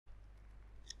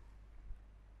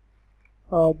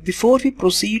Before we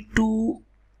proceed to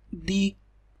the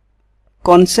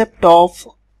concept of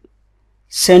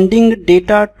sending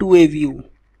data to a view,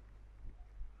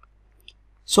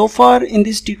 so far in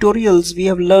these tutorials we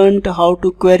have learned how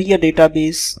to query a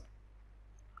database,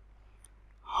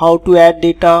 how to add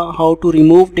data, how to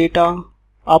remove data,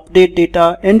 update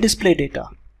data and display data.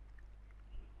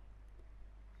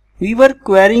 We were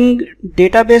querying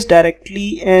database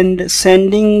directly and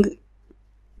sending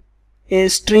a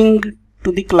string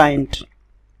to the client.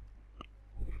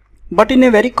 But in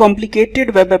a very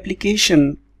complicated web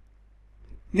application,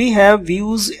 we have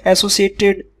views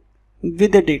associated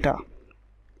with the data.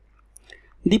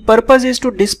 The purpose is to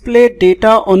display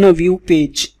data on a view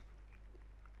page.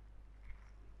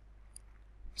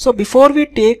 So before we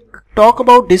talk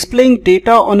about displaying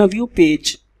data on a view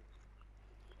page,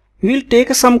 we'll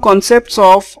take some concepts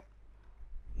of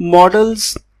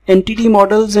models, entity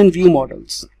models and view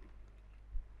models.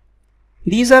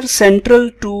 These are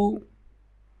central to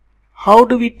how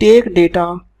do we take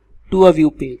data to a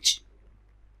view page.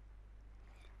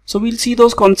 So we'll see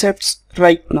those concepts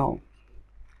right now.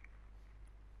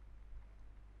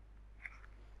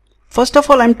 First of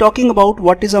all, I'm talking about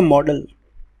what is a model.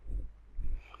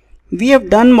 We have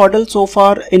done model so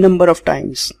far a number of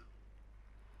times.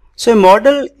 So a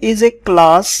model is a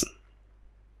class,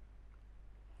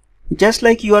 just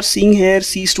like you are seeing here,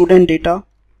 C student data,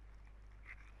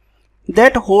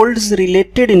 that holds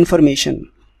related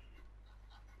information.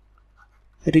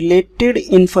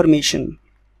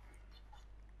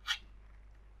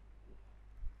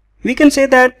 We can say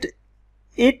that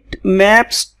it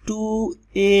maps to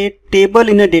a table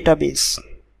in a database,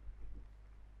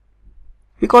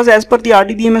 because as per the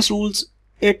RDBMS rules,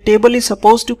 a table is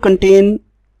supposed to contain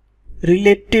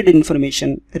related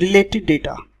information, related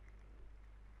data.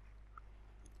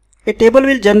 A table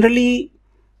will generally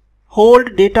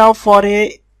hold data for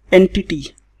a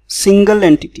entity, single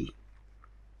entity.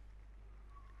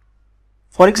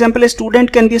 For example, a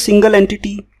student can be a single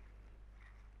entity.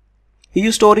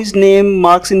 You store his name,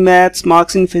 marks in maths,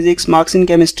 marks in physics, marks in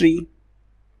chemistry,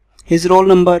 his roll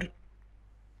number.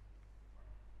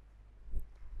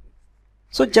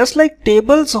 So just like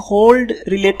tables hold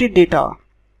related data,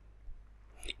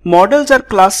 models are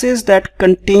classes that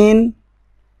contain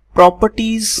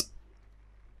properties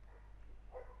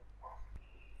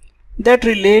that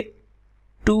relate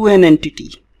to an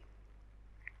entity.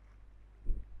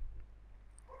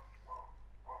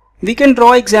 We can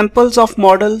draw examples of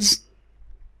models: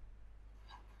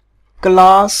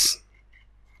 class,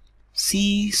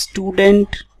 C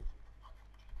student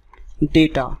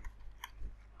data.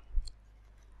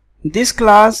 This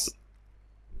class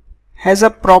has a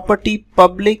property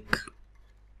public,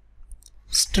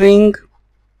 string,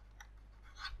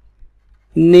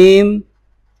 name,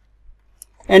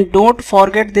 and don't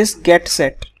forget this get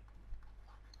set.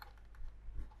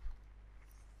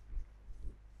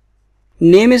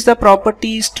 Name is the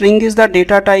property, string is the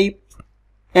data type,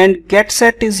 and get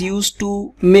set is used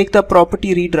to make the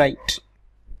property read write.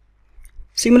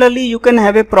 Similarly, you can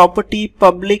have a property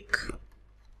public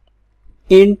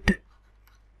int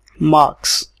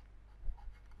marks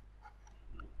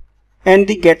and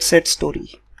the get set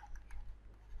story.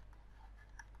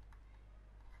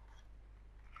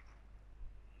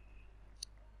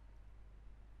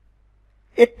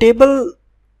 A table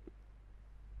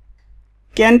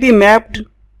can be mapped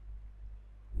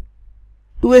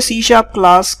to a C#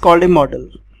 class called a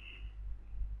model.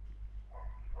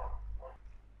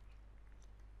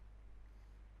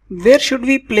 Where should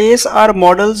we place our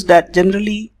models? That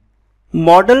generally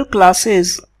model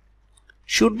classes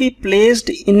should be placed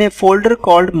in a folder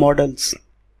called models.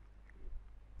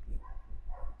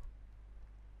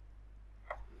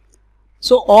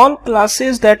 So all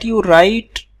classes that you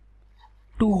write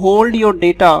to hold your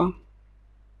data,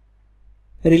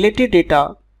 related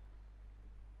data,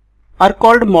 are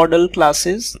called model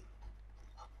classes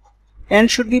and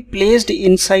should be placed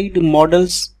inside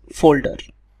models folder.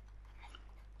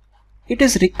 It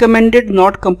is recommended,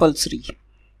 not compulsory.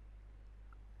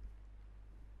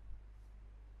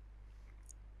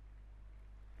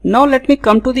 Now let me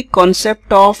come to the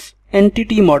concept of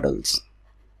entity models.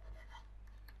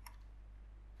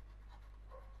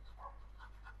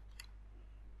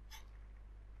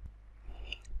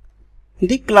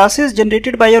 The classes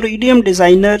generated by your EDM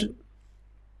designer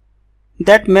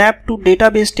that map to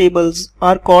database tables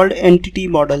are called entity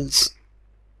models.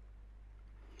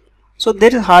 So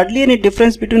there is hardly any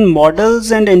difference between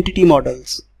models and entity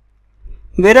models.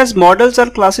 Whereas models are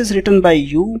classes written by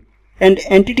you and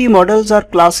entity models are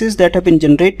classes that have been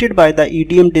generated by the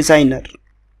EDM designer.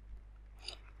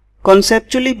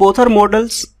 Conceptually, both are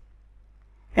models,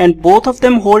 and both of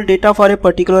them hold data for a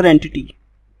particular entity.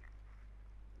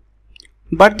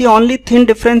 But the only thin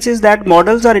difference is that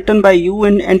models are written by you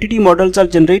and entity models are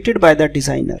generated by the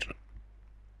designer.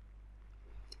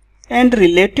 And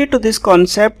related to this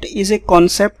concept is a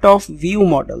concept of view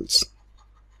models.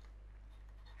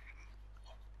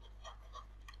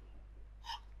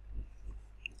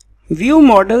 View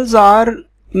models are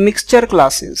mixture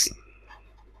classes.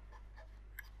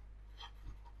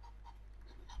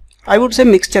 I would say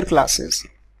mixture classes.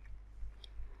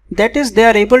 That is, they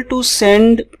are able to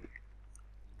send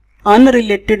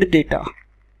unrelated data.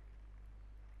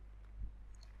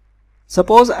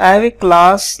 Suppose I have a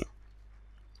class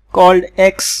called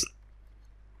X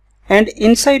and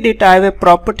inside it I have a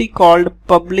property called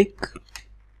public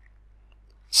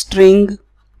string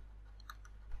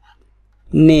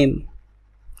name.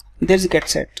 There's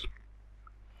getSet.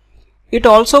 It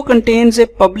also contains a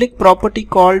public property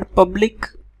called public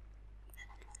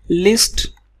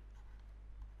list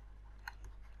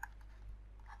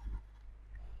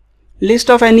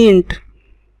of any int.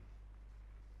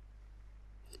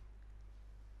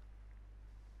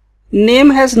 Name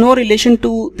has no relation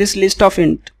to this list of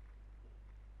int.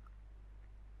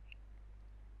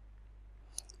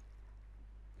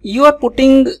 You are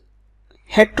putting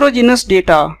heterogeneous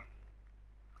data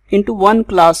into one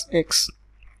class X.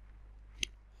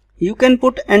 You can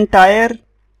put entire,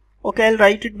 okay, I'll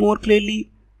write it more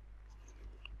clearly.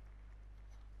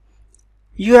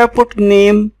 You have put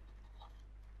name,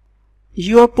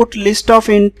 you have put list of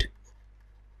int,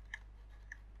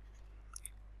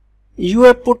 you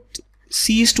have put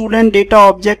C student data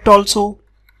object also,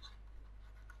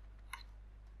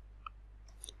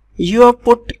 you have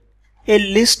put a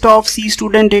list of C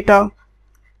student data.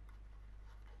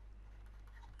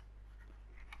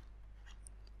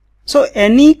 So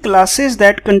any classes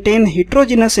that contain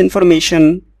heterogeneous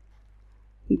information,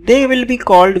 they will be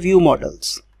called view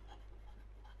models.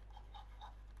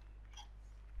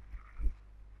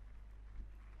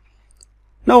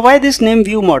 Now why this name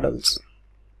view models?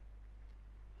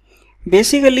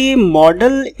 Basically,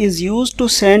 model is used to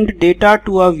send data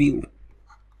to a view.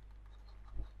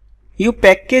 You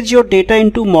package your data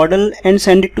into model and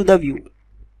send it to the view.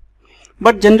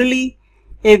 But generally,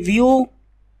 a view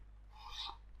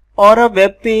or a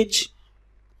web page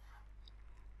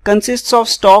consists of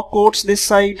stock quotes this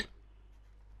side.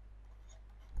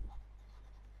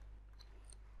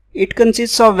 It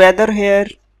consists of weather here.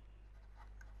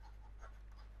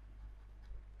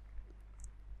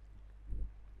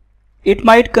 It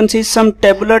might consist some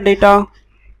tabular data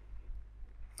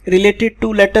related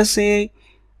to, let us say,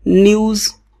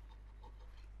 news.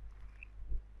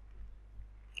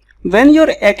 When your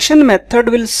action method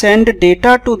will send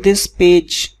data to this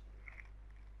page,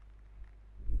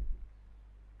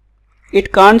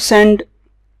 it can't send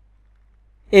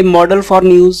a model for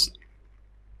news.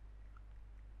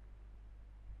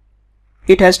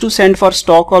 It has to send for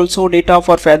stock also, data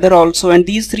for weather also, and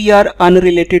these three are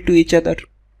unrelated to each other.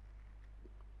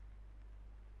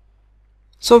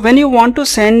 So when you want to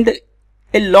send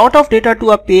a lot of data to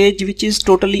a page which is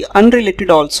totally unrelated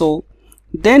also,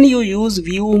 then you use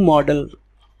view model.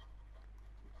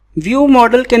 View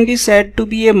model can be said to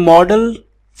be a model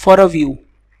for a view.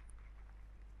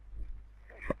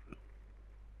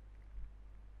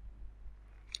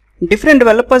 Different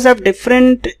developers have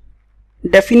different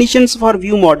definitions for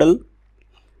view model,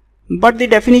 but the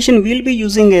definition we'll be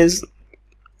using is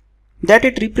that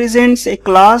it represents a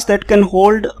class that can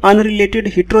hold unrelated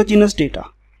heterogeneous data.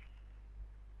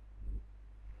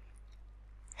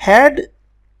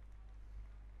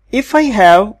 If I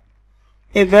have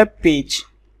a web page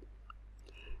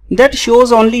that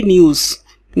shows only news,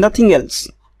 nothing else,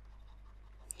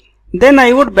 then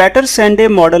I would better send a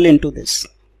model into this.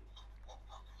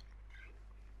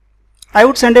 I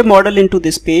would send a model into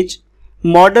this page,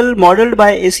 modeled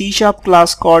by a C#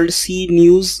 class called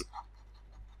CNews,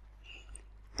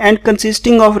 and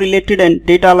consisting of related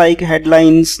data like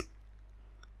headlines,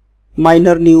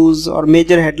 minor news or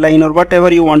major headline or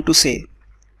whatever you want to say.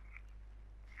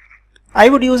 I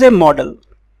would use a model.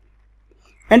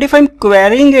 And if I'm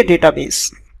querying a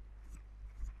database,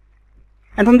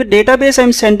 and from the database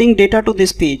I'm sending data to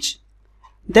this page,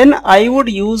 then I would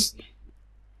use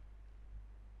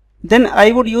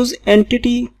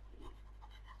entity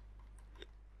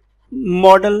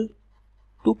model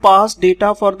to pass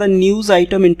data for the news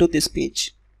item into this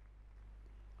page.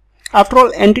 After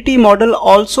all, entity model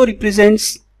also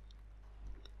represents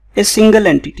a single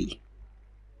entity.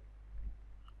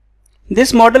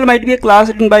 This model might be a class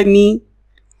written by me,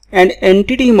 and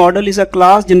entity model is a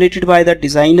class generated by the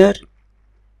designer.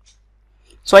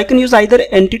 So I can use either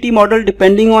entity model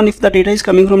depending on if the data is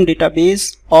coming from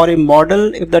database, or a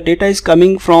model if the data is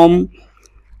coming from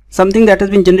something that has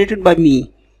been generated by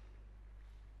me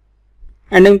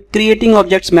and I'm creating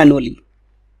objects manually.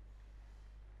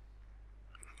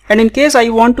 And in case I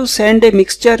want to send a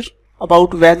mixture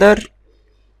about weather,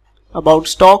 about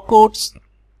stock quotes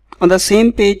on the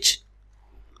same page,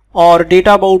 or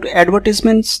data about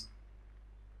advertisements,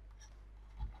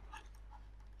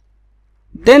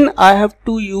 then I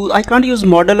can't use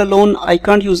model alone, I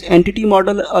can't use entity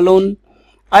model alone.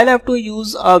 I'll have to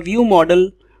use a view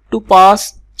model to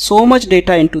pass so much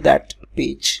data into that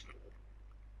page.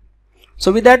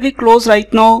 So with that we close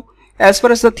right now. As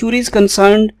far as the theory is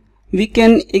concerned, we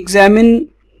can examine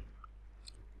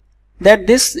that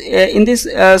this in this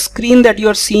screen that you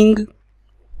are seeing,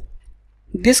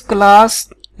 this class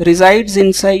resides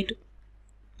inside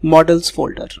models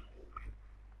folder.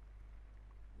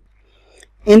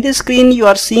 In this screen you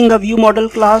are seeing a view model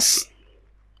class.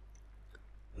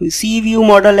 We see view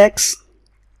model X.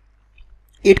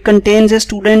 It contains a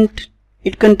student,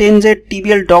 it contains a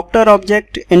TBL doctor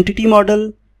object, entity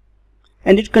model,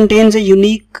 and it contains a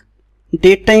unique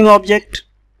date time object.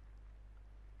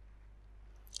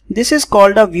 This is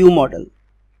called a view model.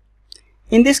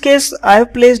 In this case I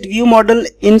have placed view model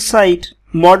inside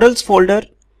models folder,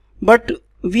 but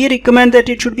we recommend that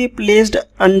it should be placed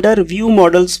under view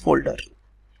models folder.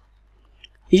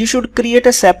 You should create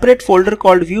a separate folder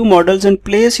called view models and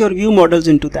place your view models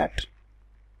into that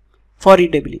for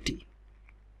readability.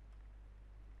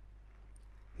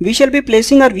 We shall be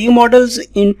placing our view models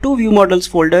into view models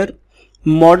folder,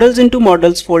 models into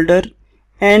models folder,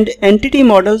 and entity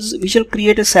models we shall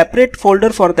create a separate folder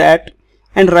for that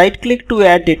and right click to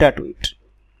add data to it,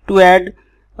 to add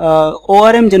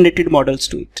ORM generated models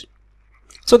to it.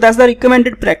 So that's the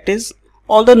recommended practice,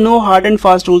 although no hard and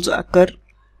fast rules occur.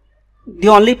 The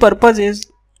only purpose is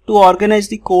to organize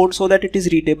the code so that it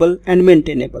is readable and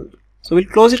maintainable. So we'll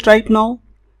close it right now.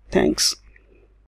 Thanks.